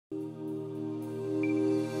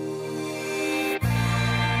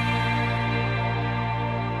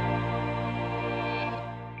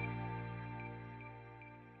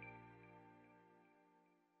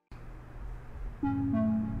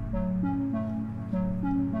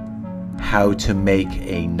how to make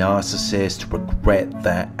a narcissist regret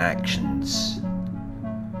their actions.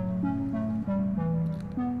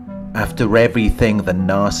 After everything the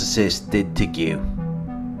narcissist did to you,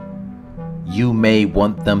 you may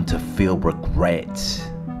want them to feel regret.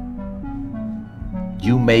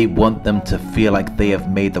 You may want them to feel like they have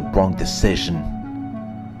made the wrong decision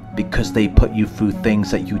because they put you through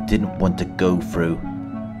things that you didn't want to go through.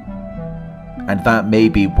 And that may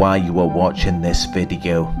be why you are watching this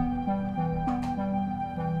video.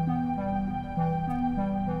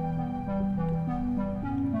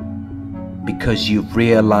 Because you've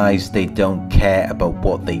realized they don't care about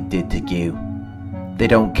what they did to you. They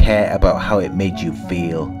don't care about how it made you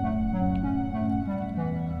feel.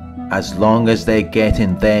 As long as they're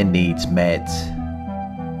getting their needs met,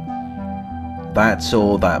 that's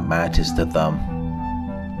all that matters to them.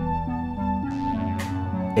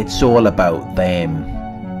 It's all about them.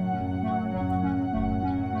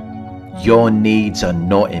 Your needs are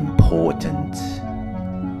not important.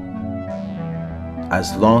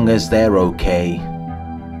 As long as they're okay,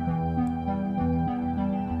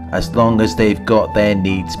 as long as they've got their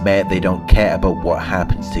needs met, they don't care about what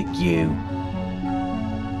happens to you.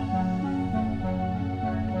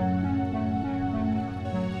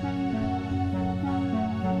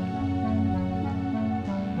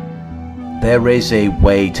 There is a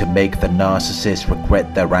way to make the narcissist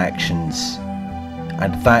regret their actions,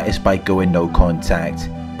 and that is by going no contact,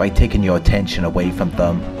 by taking your attention away from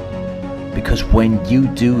them. Because when you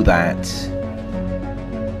do that,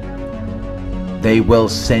 they will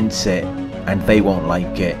sense it and they won't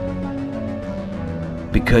like it.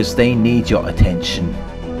 Because they need your attention.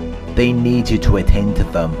 They need you to attend to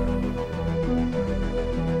them.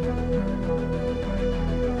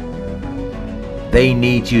 They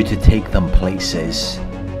need you to take them places.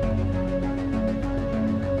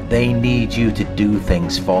 They need you to do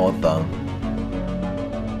things for them.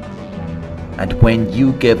 And when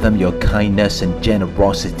you give them your kindness and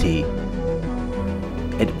generosity,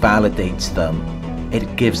 it validates them.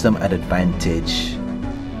 It gives them an advantage.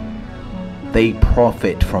 They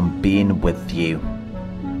profit from being with you.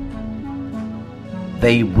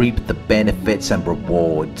 They reap the benefits and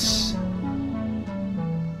rewards.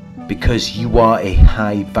 Because you are a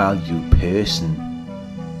high value person.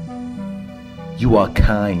 You are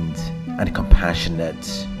kind and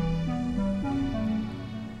compassionate.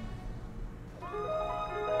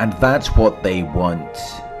 And that's what they want.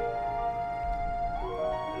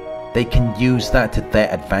 They can use that to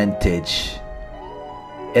their advantage.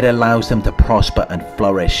 It allows them to prosper and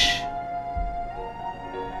flourish.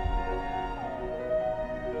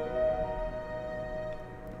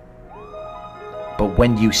 But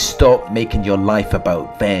when you stop making your life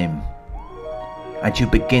about them, and you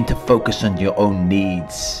begin to focus on your own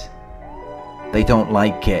needs, they don't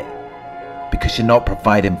like it, because you're not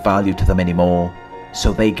providing value to them anymore.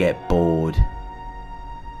 So they get bored.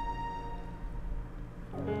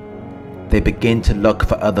 They begin to look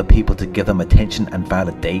for other people to give them attention and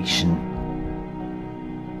validation.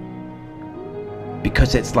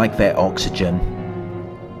 Because it's like their oxygen.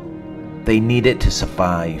 They need it to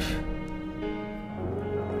survive.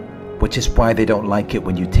 Which is why they don't like it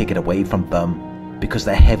when you take it away from them. Because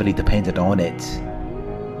they're heavily dependent on it.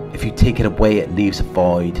 If you take it away, it leaves a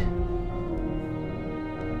void.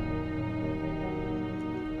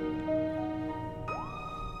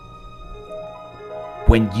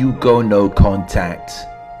 When you go no contact,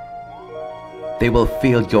 they will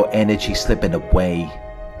feel your energy slipping away,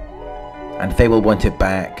 and they will want it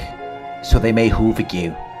back, so they may hoover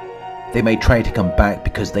you. They may try to come back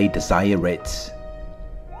because they desire it.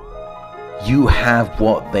 You have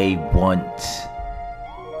what they want,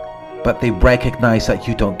 but they recognize that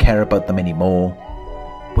you don't care about them anymore,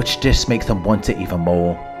 which just makes them want it even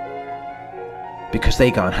more. Because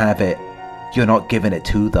they can't have it, you're not giving it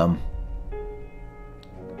to them.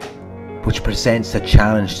 Which presents a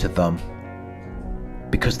challenge to them,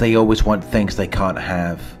 because they always want things they can't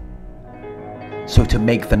have. So to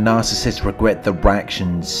make the narcissist regret their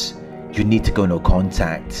actions, you need to go no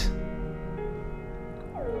contact.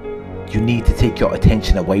 You need to take your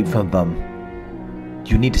attention away from them.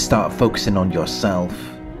 You need to start focusing on yourself,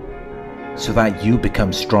 so that you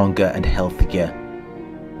become stronger and healthier.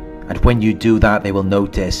 And when you do that, they will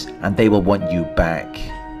notice and they will want you back.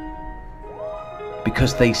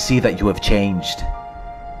 Because they see that you have changed.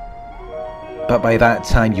 But by that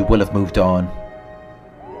time you will have moved on.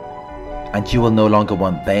 And you will no longer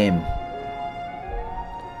want them.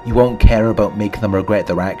 You won't care about making them regret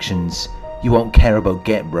their actions. You won't care about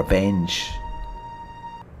getting revenge.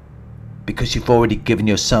 Because you've already given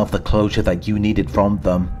yourself the closure that you needed from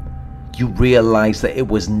them. you realize that it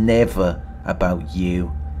was never about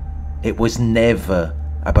you. It was never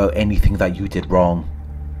about anything that you did wrong.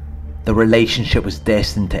 The relationship was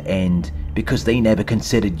destined to end because they never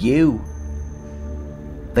considered you.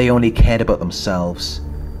 They only cared about themselves.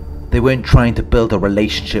 They weren't trying to build a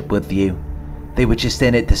relationship with you. They were just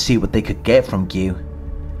in it to see what they could get from you.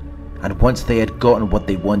 And once they had gotten what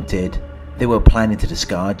they wanted, they were planning to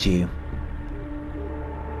discard you.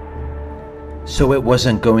 So it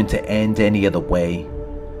wasn't going to end any other way.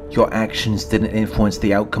 Your actions didn't influence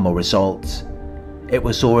the outcome or results. It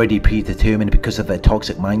was already predetermined because of their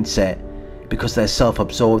toxic mindset, because they're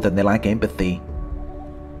self-absorbed and they lack empathy.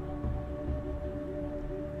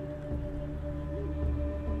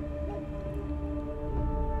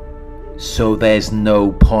 So there's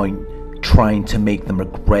no point trying to make them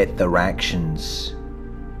regret their actions.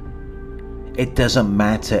 It doesn't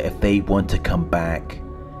matter if they want to come back.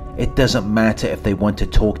 It doesn't matter if they want to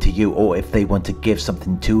talk to you or if they want to give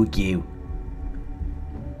something to you.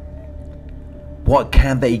 What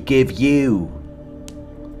can they give you?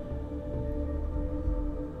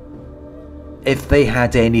 If they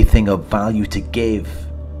had anything of value to give,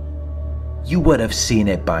 you would have seen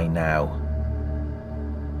it by now.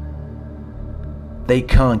 They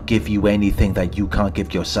can't give you anything that you can't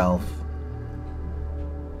give yourself.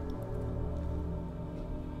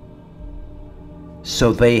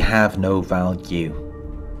 So they have no value.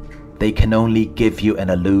 They can only give you an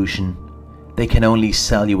illusion. They can only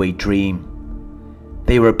sell you a dream.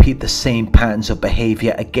 They repeat the same patterns of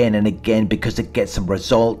behavior again and again because it gets them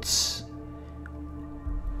results.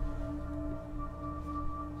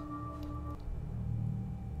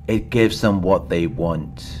 It gives them what they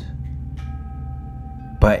want.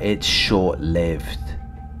 But it's short-lived.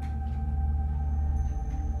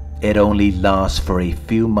 It only lasts for a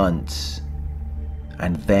few months,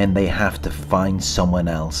 and then they have to find someone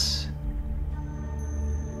else.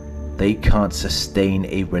 They can't sustain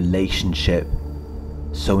a relationship,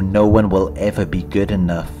 so no one will ever be good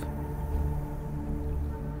enough.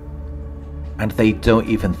 And they don't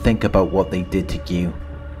even think about what they did to you.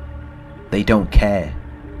 They don't care.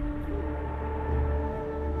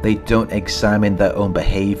 They don't examine their own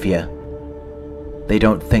behavior. They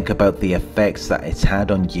don't think about the effects that it's had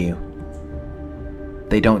on you.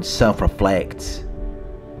 They don't self-reflect.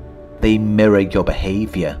 They mirror your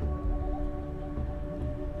behavior.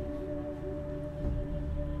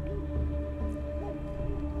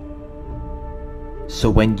 So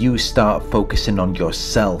when you start focusing on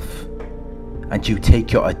yourself and you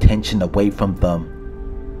take your attention away from them,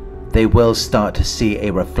 they will start to see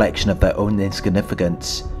a reflection of their own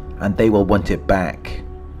insignificance, and they will want it back.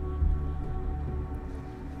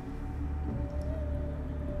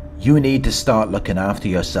 You need to start looking after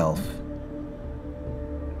yourself.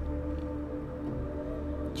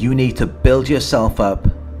 You need to build yourself up.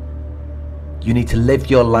 You need to live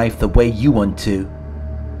your life the way you want to.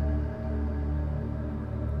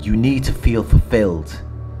 You need to feel fulfilled.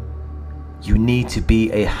 You need to be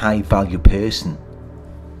a high-value person.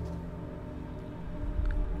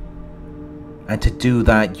 And to do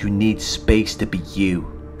that, you need space to be you,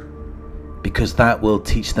 because that will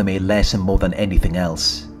teach them a lesson more than anything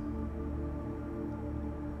else.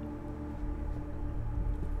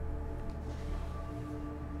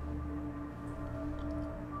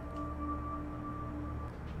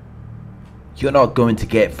 You're not going to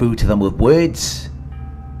get through to them with words.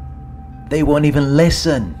 They won't even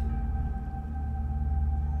listen,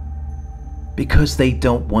 because they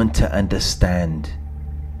don't want to understand.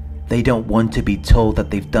 They don't want to be told that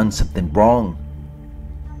they've done something wrong.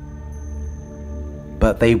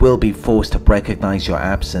 But they will be forced to recognize your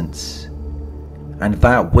absence, and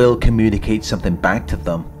that will communicate something back to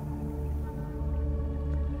them.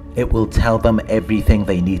 It will tell them everything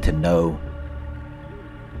they need to know.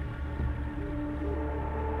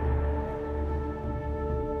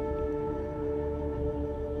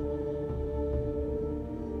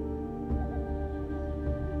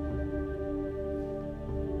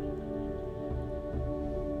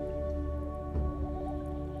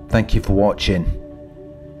 Thank you for watching.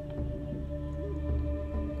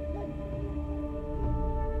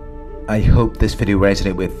 I hope this video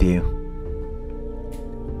resonated with you.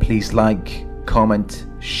 Please like, comment,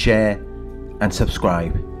 share and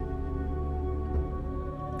subscribe.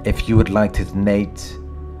 If you would like to donate,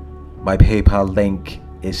 my PayPal link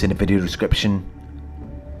is in the video description.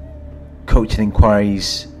 Coaching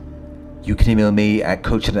inquiries, you can email me at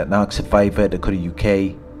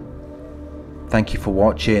coaching@narcsurvivor.co.uk. Thank you for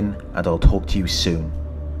watching, and I'll talk to you soon.